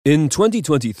In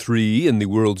 2023, in the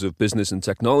worlds of business and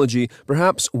technology,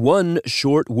 perhaps one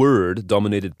short word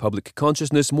dominated public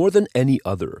consciousness more than any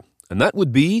other, and that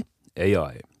would be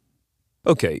AI.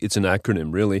 Okay, it's an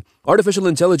acronym, really. Artificial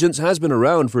intelligence has been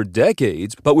around for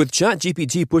decades, but with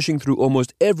ChatGPT pushing through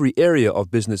almost every area of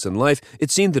business and life,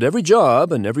 it seemed that every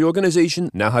job and every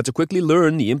organization now had to quickly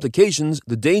learn the implications,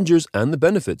 the dangers, and the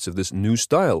benefits of this new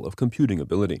style of computing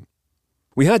ability.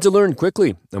 We had to learn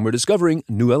quickly, and we're discovering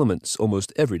new elements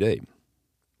almost every day.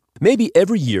 Maybe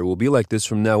every year will be like this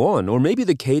from now on, or maybe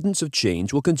the cadence of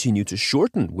change will continue to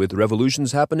shorten, with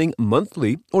revolutions happening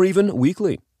monthly or even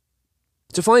weekly.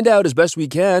 To find out as best we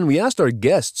can, we asked our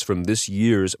guests from this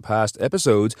year's past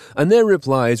episodes, and their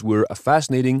replies were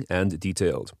fascinating and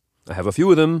detailed. I have a few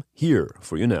of them here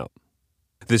for you now.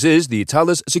 This is the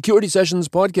Thales Security Sessions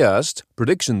Podcast,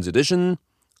 Predictions Edition.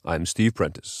 I'm Steve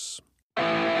Prentice.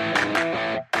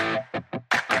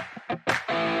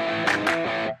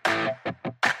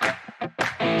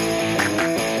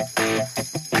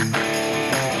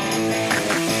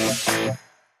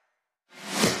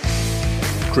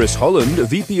 Chris Holland,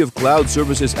 VP of Cloud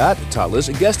Services at Thales,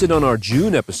 guested on our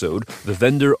June episode, The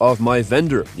Vendor of My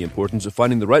Vendor, the importance of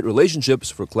finding the right relationships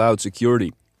for cloud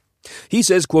security. He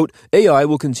says, quote, AI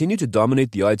will continue to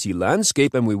dominate the IT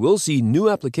landscape and we will see new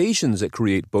applications that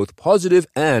create both positive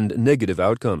and negative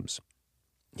outcomes.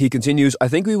 He continues, I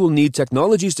think we will need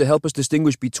technologies to help us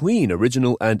distinguish between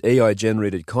original and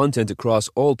AI-generated content across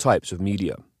all types of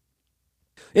media.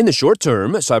 In the short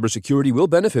term, cybersecurity will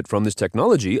benefit from this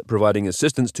technology, providing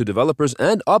assistance to developers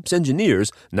and ops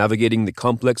engineers navigating the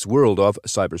complex world of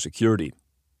cybersecurity.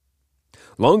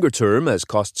 Longer term, as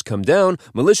costs come down,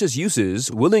 malicious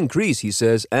uses will increase, he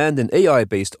says, and an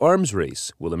AI-based arms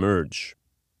race will emerge.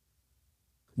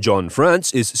 John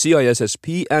France is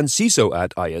CISSP and CISO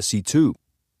at ISC2.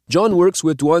 John works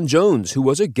with Dwan Jones, who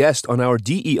was a guest on our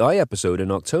DEI episode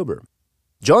in October.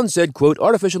 John said, quote,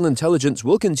 artificial intelligence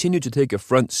will continue to take a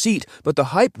front seat, but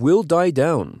the hype will die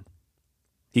down.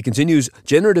 He continues,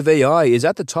 generative AI is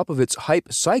at the top of its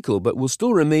hype cycle, but will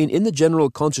still remain in the general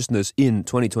consciousness in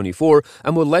 2024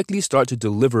 and will likely start to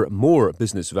deliver more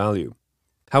business value.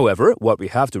 However, what we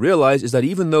have to realize is that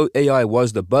even though AI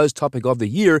was the buzz topic of the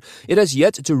year, it has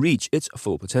yet to reach its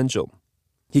full potential.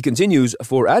 He continues,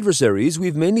 for adversaries,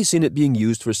 we've mainly seen it being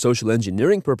used for social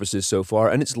engineering purposes so far,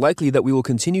 and it's likely that we will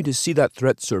continue to see that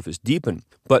threat surface deepen.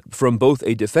 But from both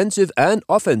a defensive and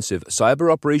offensive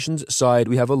cyber operations side,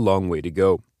 we have a long way to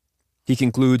go. He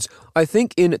concludes, I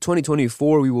think in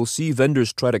 2024 we will see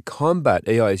vendors try to combat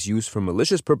AI's use for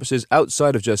malicious purposes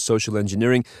outside of just social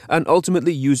engineering and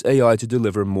ultimately use AI to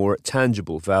deliver more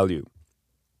tangible value.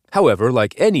 However,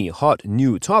 like any hot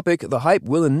new topic, the hype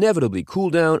will inevitably cool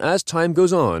down as time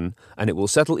goes on, and it will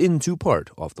settle into part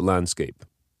of the landscape.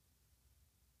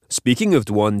 Speaking of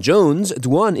Dwan Jones,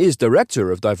 Dwan is Director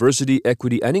of Diversity,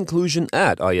 Equity and Inclusion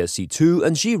at ISC2,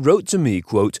 and she wrote to me,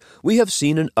 quote, we have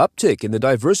seen an uptick in the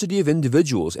diversity of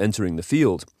individuals entering the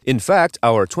field. In fact,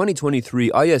 our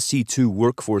 2023 ISC2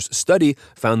 workforce study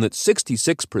found that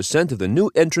 66% of the new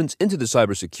entrants into the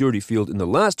cybersecurity field in the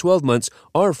last 12 months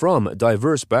are from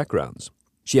diverse backgrounds.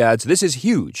 She adds, this is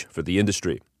huge for the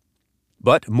industry.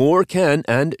 But more can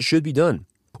and should be done.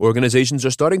 Organizations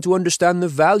are starting to understand the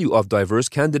value of diverse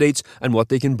candidates and what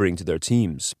they can bring to their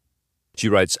teams. She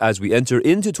writes, as we enter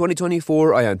into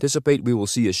 2024, I anticipate we will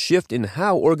see a shift in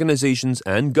how organizations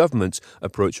and governments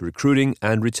approach recruiting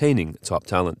and retaining top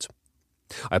talent.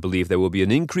 I believe there will be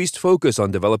an increased focus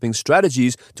on developing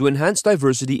strategies to enhance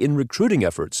diversity in recruiting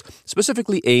efforts,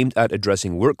 specifically aimed at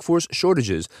addressing workforce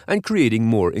shortages and creating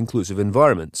more inclusive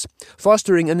environments,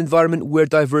 fostering an environment where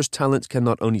diverse talent can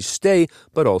not only stay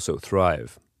but also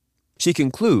thrive. She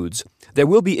concludes, there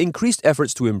will be increased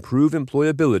efforts to improve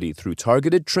employability through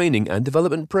targeted training and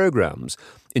development programs,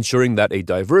 ensuring that a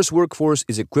diverse workforce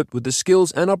is equipped with the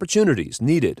skills and opportunities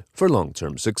needed for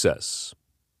long-term success.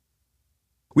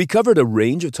 We covered a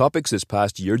range of topics this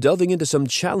past year, delving into some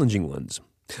challenging ones.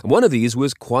 One of these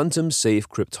was quantum-safe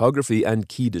cryptography and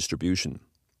key distribution.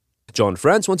 John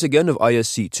France, once again of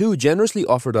ISC2, generously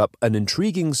offered up an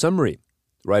intriguing summary,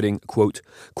 writing, quote,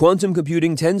 quantum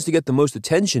computing tends to get the most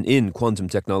attention in quantum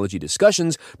technology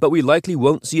discussions, but we likely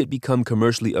won't see it become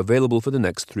commercially available for the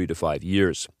next 3 to 5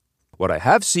 years. What I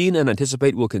have seen and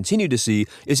anticipate will continue to see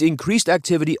is increased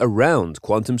activity around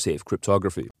quantum-safe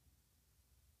cryptography.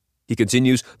 He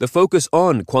continues, the focus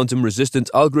on quantum-resistant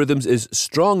algorithms is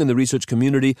strong in the research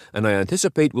community, and I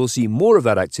anticipate we'll see more of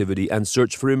that activity and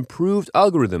search for improved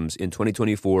algorithms in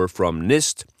 2024 from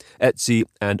NIST, ETSI,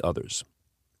 and others.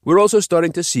 We're also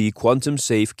starting to see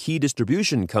quantum-safe key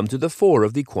distribution come to the fore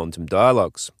of the quantum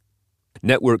dialogues.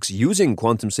 Networks using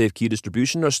quantum-safe key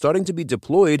distribution are starting to be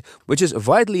deployed, which is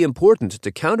vitally important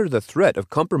to counter the threat of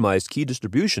compromised key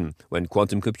distribution when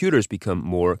quantum computers become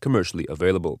more commercially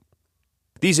available.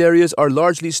 These areas are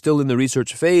largely still in the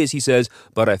research phase, he says,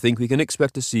 but I think we can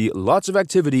expect to see lots of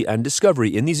activity and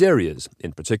discovery in these areas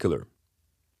in particular.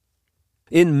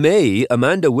 In May,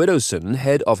 Amanda Widdowson,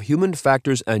 head of Human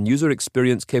Factors and User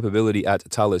Experience Capability at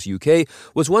Thales UK,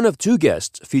 was one of 2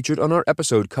 guests featured on our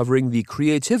episode covering the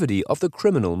creativity of the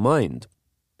criminal mind.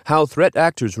 How threat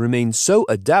actors remain so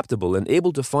adaptable and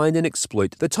able to find and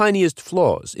exploit the tiniest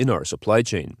flaws in our supply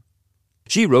chain.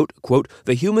 She wrote, quote,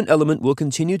 "The human element will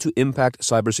continue to impact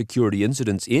cybersecurity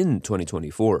incidents in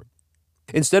 2024.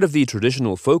 Instead of the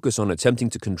traditional focus on attempting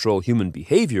to control human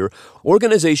behavior,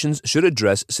 organizations should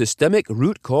address systemic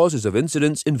root causes of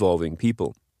incidents involving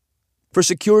people. For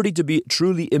security to be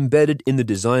truly embedded in the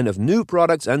design of new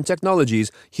products and technologies,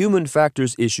 human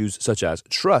factors issues such as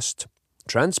trust,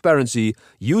 transparency,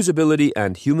 usability,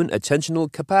 and human attentional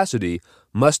capacity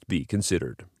must be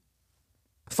considered."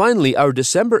 Finally, our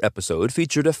December episode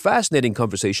featured a fascinating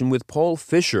conversation with Paul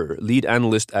Fisher, lead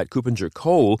analyst at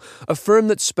KuppingerCole, a firm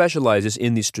that specializes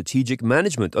in the strategic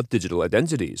management of digital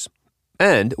identities,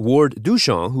 and Ward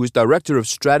Duchamp, who is Director of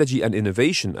Strategy and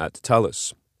Innovation at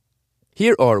Thales.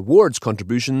 Here are Ward's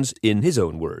contributions in his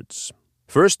own words.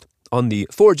 First, on the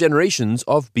 4 generations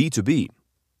of B2B.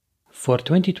 For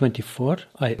 2024,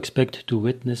 I expect to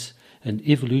witness an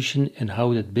evolution in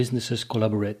how that businesses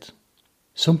collaborate.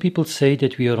 Some people say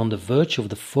that we are on the verge of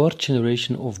the 4th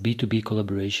generation of B2B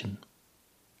collaboration.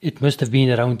 It must have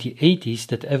been around the 80s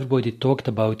that everybody talked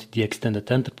about the extended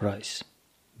enterprise.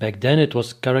 Back then it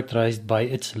was characterized by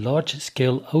its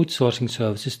large-scale outsourcing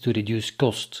services to reduce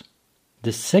cost.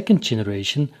 The 2nd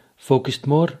generation focused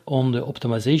more on the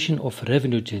optimization of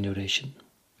revenue generation.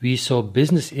 We saw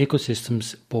business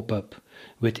ecosystems pop up,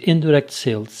 with indirect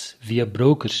sales via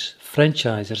brokers,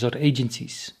 franchisers or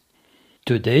agencies.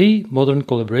 Today, modern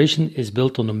collaboration is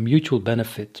built on a mutual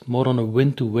benefit, more on a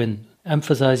win-to-win,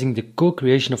 emphasizing the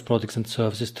co-creation of products and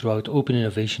services throughout open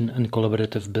innovation and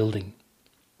collaborative building.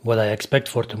 What I expect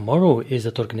for tomorrow is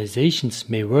that organizations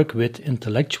may work with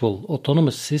intellectual,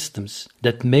 autonomous systems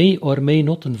that may or may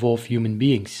not involve human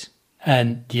beings.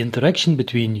 And the interaction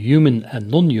between human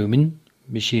and non-human,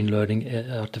 machine learning,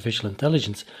 artificial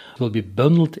intelligence, will be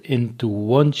bundled into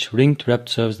one shrink-wrapped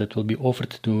service that will be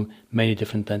offered to many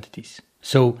different entities.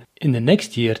 So, in the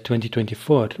next year,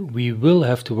 2024, we will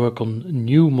have to work on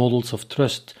new models of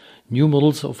trust, new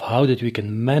models of how that we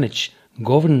can manage,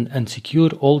 govern and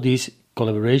secure all these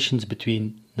collaborations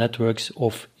between networks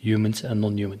of humans and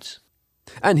non-humans.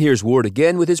 And here's Ward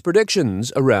again with his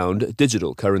predictions around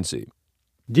digital currency.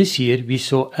 This year, we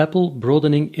saw Apple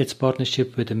broadening its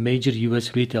partnership with a major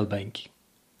US retail bank.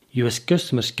 US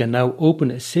customers can now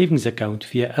open a savings account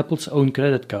via Apple's own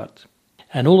credit card.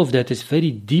 And all of that is very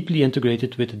deeply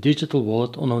integrated with a digital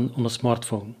wallet on a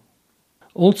smartphone.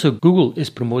 Also, Google is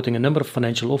promoting a number of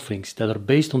financial offerings that are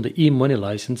based on the e-money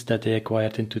license that they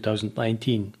acquired in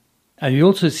 2019. And we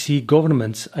also see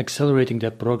governments accelerating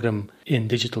their program in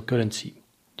digital currency.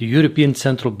 The European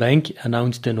Central Bank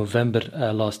announced in November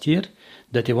last year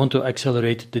that they want to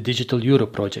accelerate the Digital Euro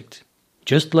project.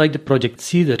 Just like the Project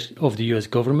Cedar of the US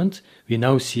government, we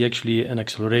now see actually an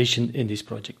acceleration in these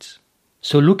projects.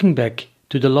 So looking back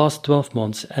to the last 12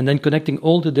 months and then connecting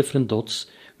all the different dots,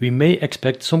 we may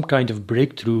expect some kind of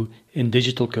breakthrough in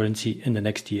digital currency in the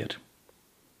next year.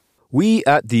 We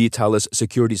at the Thales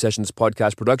Security Sessions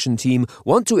podcast production team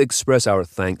want to express our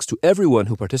thanks to everyone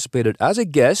who participated as a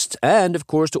guest and, of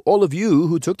course, to all of you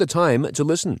who took the time to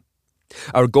listen.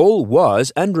 Our goal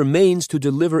was and remains to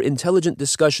deliver intelligent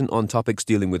discussion on topics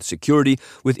dealing with security,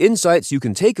 with insights you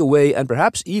can take away and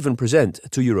perhaps even present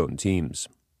to your own teams.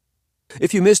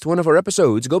 If you missed one of our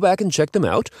episodes, go back and check them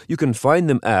out. You can find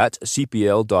them at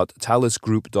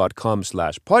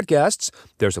cpl.thalesgroup.com/podcasts.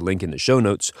 There's a link in the show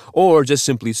notes. Or just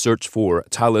simply search for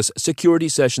Thales Security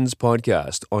Sessions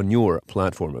Podcast on your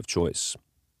platform of choice.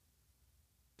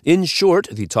 In short,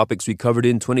 the topics we covered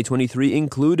in 2023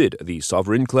 included the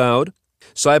sovereign cloud,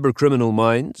 cybercriminal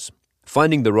minds,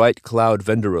 finding the right cloud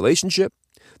vendor relationship,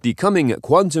 the coming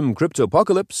quantum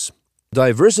cryptopocalypse,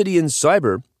 diversity in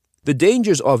cyber, the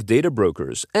dangers of data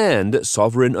brokers, and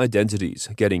sovereign identities,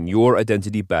 getting your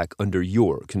identity back under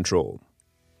your control.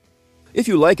 If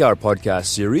you like our podcast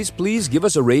series, please give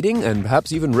us a rating and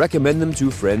perhaps even recommend them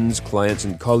to friends, clients,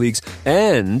 and colleagues,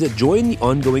 and join the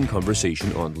ongoing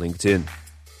conversation on LinkedIn.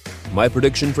 My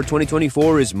prediction for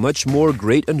 2024 is much more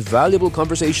great and valuable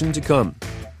conversation to come.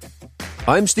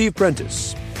 I'm Steve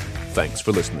Prentice. Thanks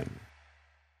for listening.